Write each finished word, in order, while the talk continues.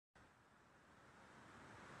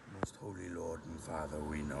Most Holy Lord and Father,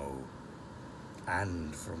 we know,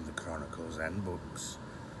 and from the chronicles and books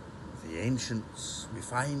of the ancients, we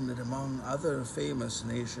find that among other famous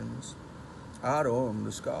nations, our own,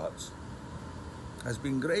 the Scots, has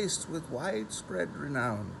been graced with widespread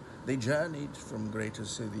renown. They journeyed from Greater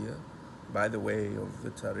Scythia by the way of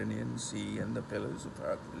the Tyrrhenian Sea and the Pillars of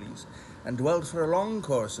Hercules, and dwelt for a long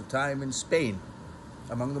course of time in Spain,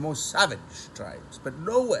 among the most savage tribes, but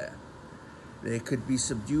nowhere they could be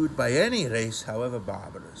subdued by any race, however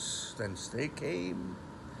barbarous. Thence they came,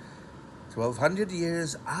 1,200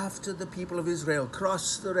 years after the people of Israel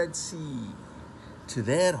crossed the Red Sea, to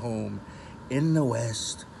their home in the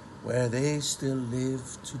West, where they still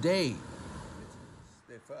live today.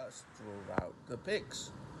 They first drove out the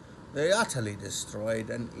Picts. They utterly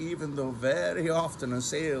destroyed, and even though very often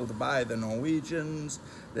assailed by the Norwegians,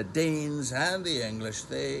 the Danes, and the English,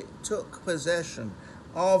 they took possession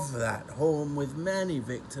of that home with many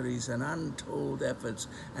victories and untold efforts.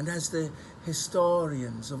 And as the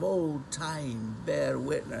historians of old time bear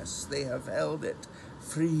witness, they have held it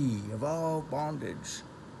free of all bondage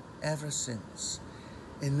ever since.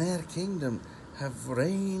 In their kingdom have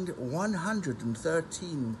reigned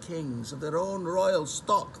 113 kings of their own royal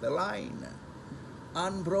stock, the line,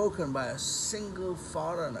 unbroken by a single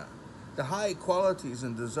foreigner. The high qualities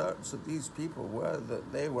and deserts of these people were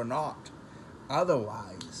that they were not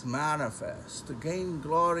otherwise manifest to gain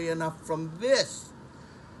glory enough from this,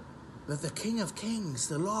 that the King of Kings,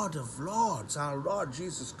 the Lord of Lords, our Lord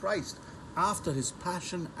Jesus Christ, after his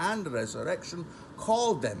passion and resurrection,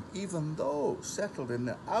 called them, even though settled in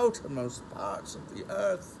the outermost parts of the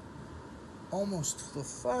earth, almost the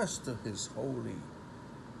first of his holy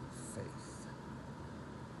faith.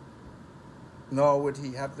 Nor would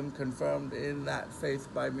he have them confirmed in that faith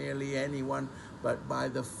by merely anyone, but by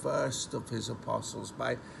the first of his apostles,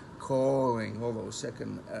 by calling, although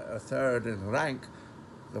third in rank,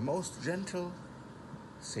 the most gentle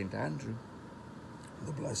St. Andrew,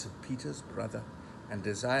 the blessed Peter's brother, and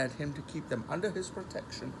desired him to keep them under his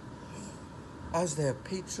protection as their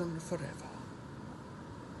patron forever.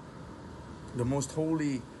 The most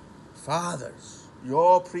holy fathers,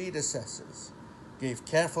 your predecessors, gave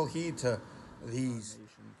careful heed to these.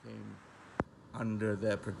 Came under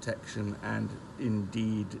their protection and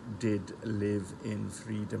indeed did live in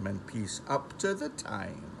freedom and peace up to the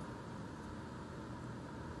time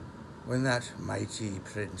when that mighty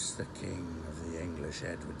prince, the king of the English,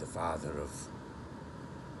 Edward, the father of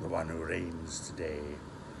the one who reigns today,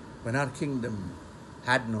 when our kingdom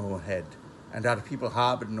had no head, and our people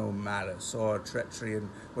harbored no malice or treachery, and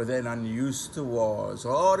were then unused to wars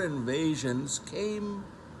or invasions, came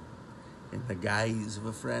in the guise of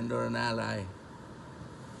a friend or an ally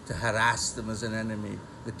to harass them as an enemy.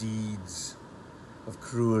 The deeds of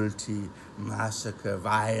cruelty, massacre,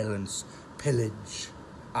 violence, pillage,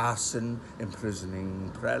 arson,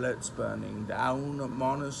 imprisoning prelates, burning down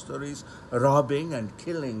monasteries, robbing and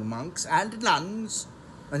killing monks and nuns,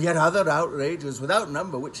 and yet other outrages without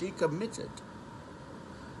number which he committed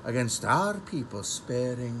against our people,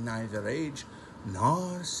 sparing neither age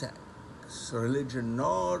nor sex, religion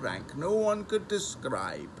nor rank. No one could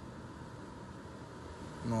describe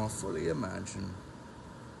nor fully imagine,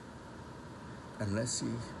 unless he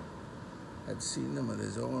had seen them with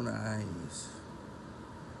his own eyes.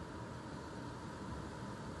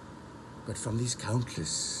 But from these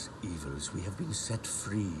countless evils we have been set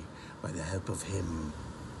free by the help of him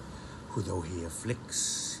who, though he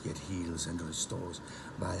afflicts, yet heals and restores,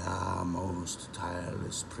 by our most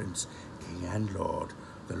tireless Prince, King and Lord,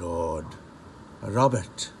 the Lord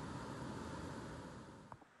Robert.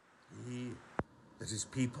 He, that his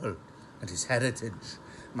people and his heritage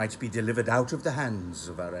might be delivered out of the hands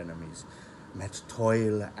of our enemies, met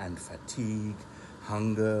toil and fatigue,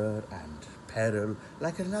 hunger and peril,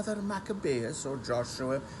 like another Maccabeus or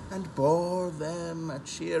Joshua, and bore them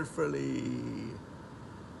cheerfully.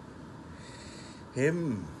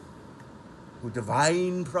 Him who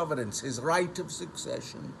divine providence, his right of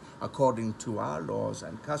succession, according to our laws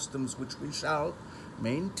and customs, which we shall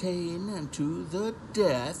maintain unto the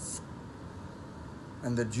death,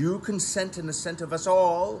 and the due consent and assent of us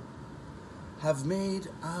all, have made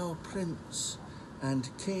our Prince and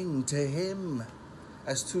King. To him,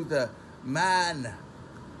 as to the man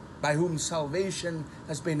by whom salvation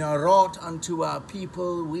has been wrought unto our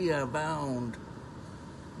people, we are bound,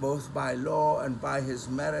 both by law and by his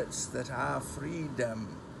merits, that our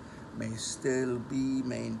freedom may still be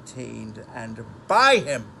maintained, and by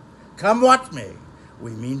him, come what may,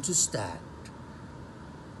 we mean to stand.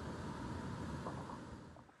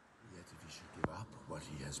 Yet if he should give up what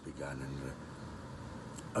he has begun and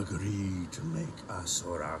agree to make us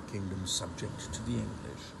or our kingdom subject to the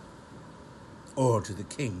English, or to the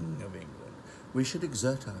King of England, we should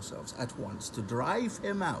exert ourselves at once to drive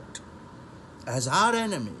him out as our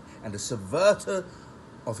enemy and a subverter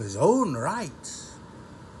of his own rights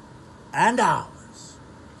and ours,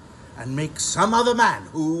 and make some other man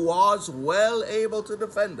who was well able to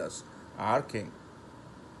defend us our king.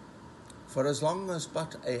 For as long as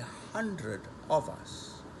but 100 of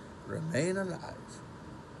us remain alive,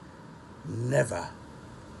 never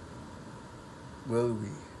will we,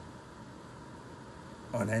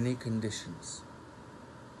 on any conditions,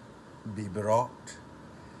 be brought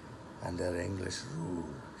under English rule.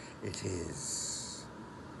 It is,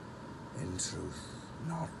 in truth,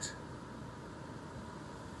 not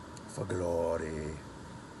for glory,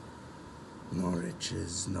 nor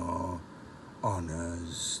riches, nor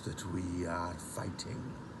honours that we are fighting,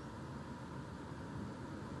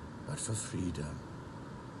 but for freedom,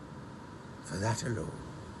 for that alone,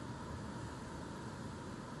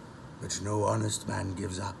 which no honest man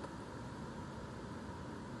gives up,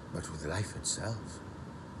 but with life itself.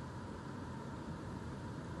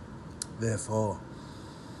 Therefore,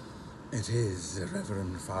 it is,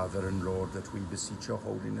 Reverend Father and Lord, that we beseech your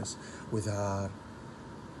holiness with our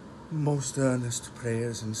most earnest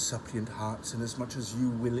prayers and suppliant hearts, inasmuch as you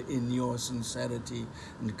will in your sincerity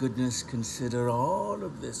and goodness consider all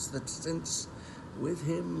of this, that since with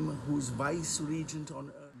him whose vice-regent on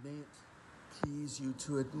earth, may it please you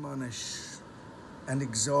to admonish and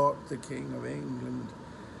exhort the King of England,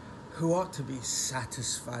 who ought to be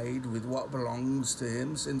satisfied with what belongs to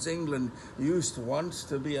him, since England used once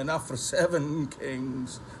to be enough for 7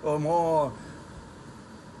 kings or more,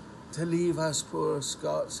 to leave us poor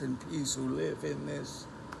Scots in peace who live in this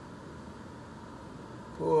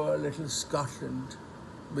poor little Scotland,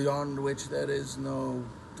 beyond which there is no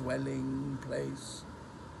dwelling place,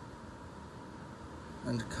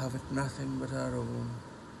 and covet nothing but our own.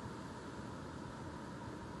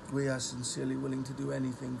 We are sincerely willing to do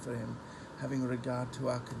anything for him, having regard to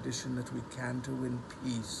our condition, that we can to win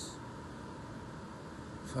peace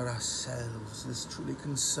for ourselves. This truly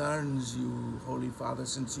concerns you, Holy Father,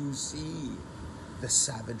 since you see the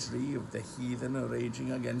savagery of the heathen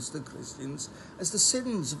raging against the Christians, as the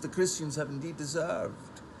sins of the Christians have indeed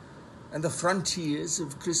deserved, and the frontiers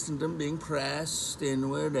of Christendom being pressed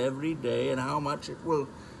inward every day, and how much it will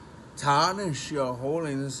tarnish your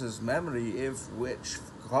holiness's memory, if which,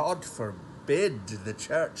 God forbid, the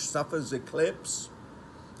church suffers eclipse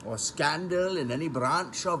or scandal in any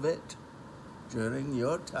branch of it during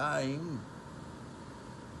your time.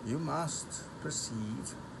 You must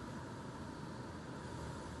perceive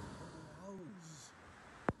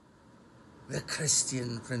the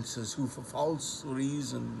Christian princes who, for false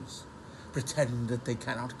reasons, pretend that they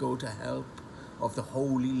cannot go to help of the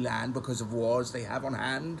Holy Land because of wars they have on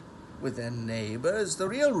hand with their neighbours. The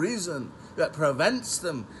real reason that prevents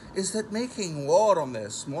them is that making war on their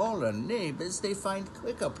smaller neighbours, they find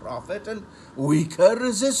quicker profit and weaker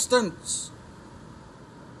resistance.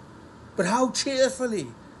 But how cheerfully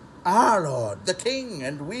our Lord, the King,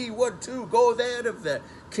 and we would too go there if the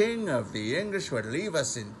King of the English would leave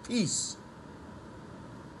us in peace.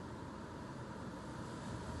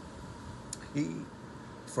 He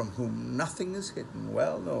from whom nothing is hidden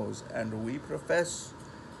well knows, and we profess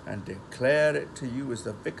and declare it to you as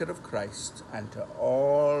the Vicar of Christ and to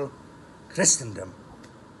all Christendom.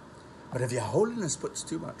 But if your holiness puts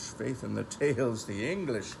too much faith in the tales the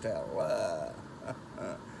English tell,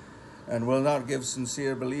 and will not give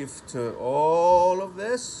sincere belief to all of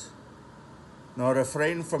this, nor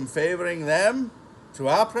refrain from favouring them to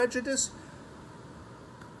our prejudice,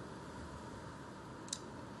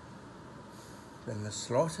 then the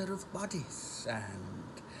slaughter of bodies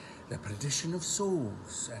and the perdition of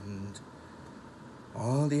souls and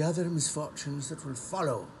all the other misfortunes that will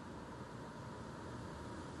follow,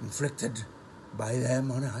 inflicted by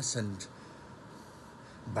them on us and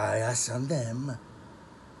by us on them,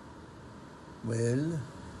 will,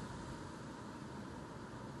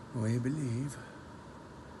 we believe,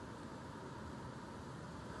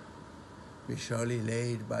 be surely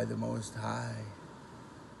laid by the Most High.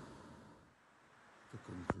 To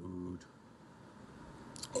conclude,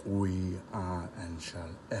 we are and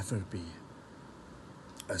shall ever be,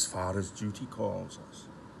 as far as duty calls us,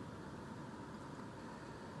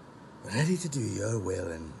 ready to do your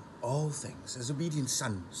will in all things as obedient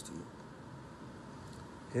sons to you,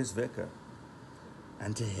 his vicar,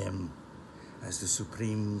 and to him as the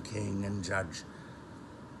supreme king and judge.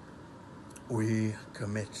 We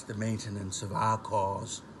commit the maintenance of our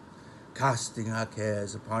cause, casting our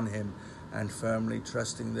cares upon him and firmly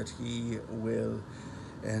trusting that he will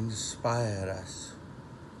inspire us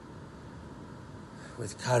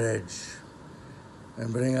with courage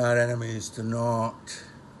and bring our enemies to naught.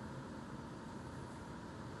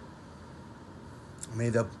 May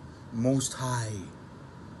the Most High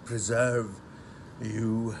preserve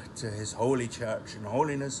you to his holy church in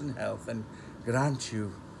holiness and health, and grant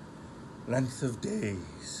you length of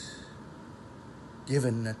days,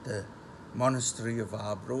 given at the monastery of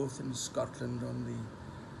Arbroath in Scotland on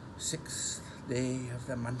the 6th day of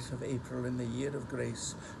the month of April in the year of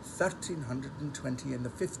grace 1320, in the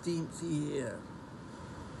 15th year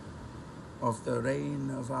of the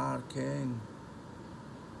reign of our King,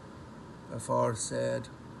 aforesaid.